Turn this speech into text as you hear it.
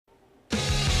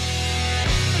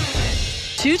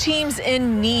Two teams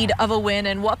in need of a win,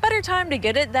 and what better time to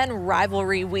get it than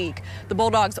rivalry week. The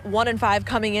Bulldogs 1-5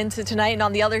 coming into tonight, and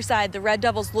on the other side, the Red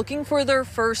Devils looking for their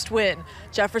first win.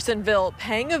 Jeffersonville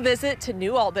paying a visit to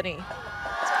New Albany.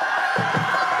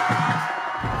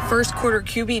 First quarter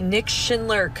QB Nick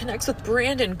Schindler connects with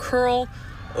Brandon Curl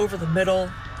over the middle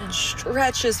and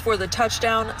stretches for the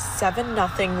touchdown.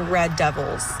 7-0 Red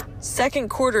Devils. Second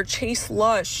quarter, Chase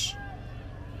Lush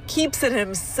keeps it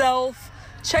himself.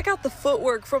 Check out the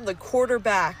footwork from the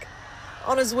quarterback.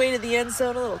 On his way to the end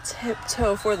zone, a little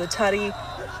tiptoe for the tutty.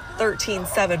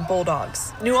 13-7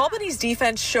 Bulldogs. New Albany's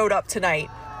defense showed up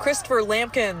tonight. Christopher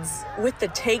Lampkins with the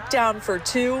takedown for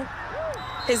 2.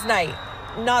 His night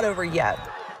not over yet.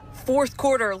 Fourth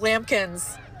quarter,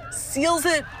 Lampkins seals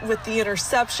it with the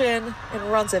interception and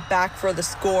runs it back for the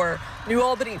score. New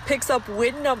Albany picks up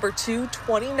win number 2,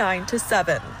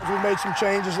 29-7. We made some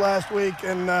changes last week,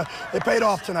 and they paid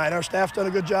off tonight. Our staff's done a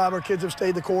good job. Our kids have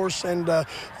stayed the course, and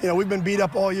we've been beat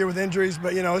up all year with injuries.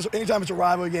 But anytime it's a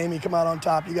rivalry game, you come out on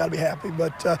top. You got to be happy.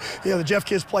 But the Jeff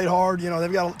kids played hard.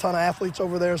 They've got a ton of athletes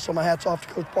over there, so my hat's off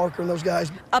to Coach Parker and those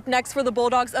guys. Up next for the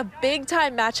Bulldogs, a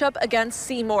big-time matchup against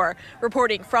Seymour.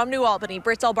 Reporting from New Albany,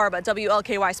 Britt Del Barba,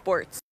 WLKY Sports.